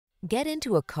Get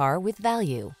into a car with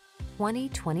value.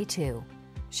 2022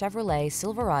 Chevrolet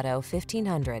Silverado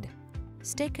 1500.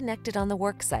 Stay connected on the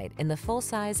worksite in the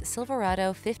full-size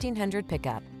Silverado 1500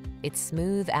 pickup. Its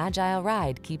smooth, agile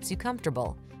ride keeps you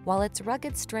comfortable, while its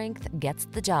rugged strength gets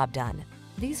the job done.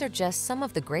 These are just some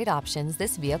of the great options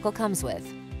this vehicle comes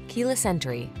with: keyless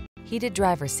entry, heated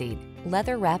driver's seat,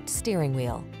 leather-wrapped steering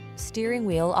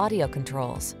wheel audio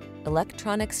controls,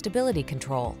 electronic stability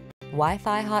control,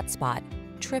 Wi-Fi hotspot,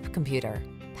 trip computer,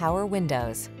 power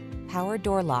windows, power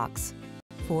door locks,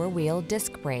 four-wheel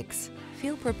disc brakes.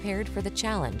 Feel prepared for the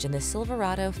challenge in the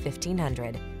Silverado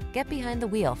 1500. Get behind the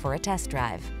wheel for a test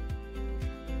drive.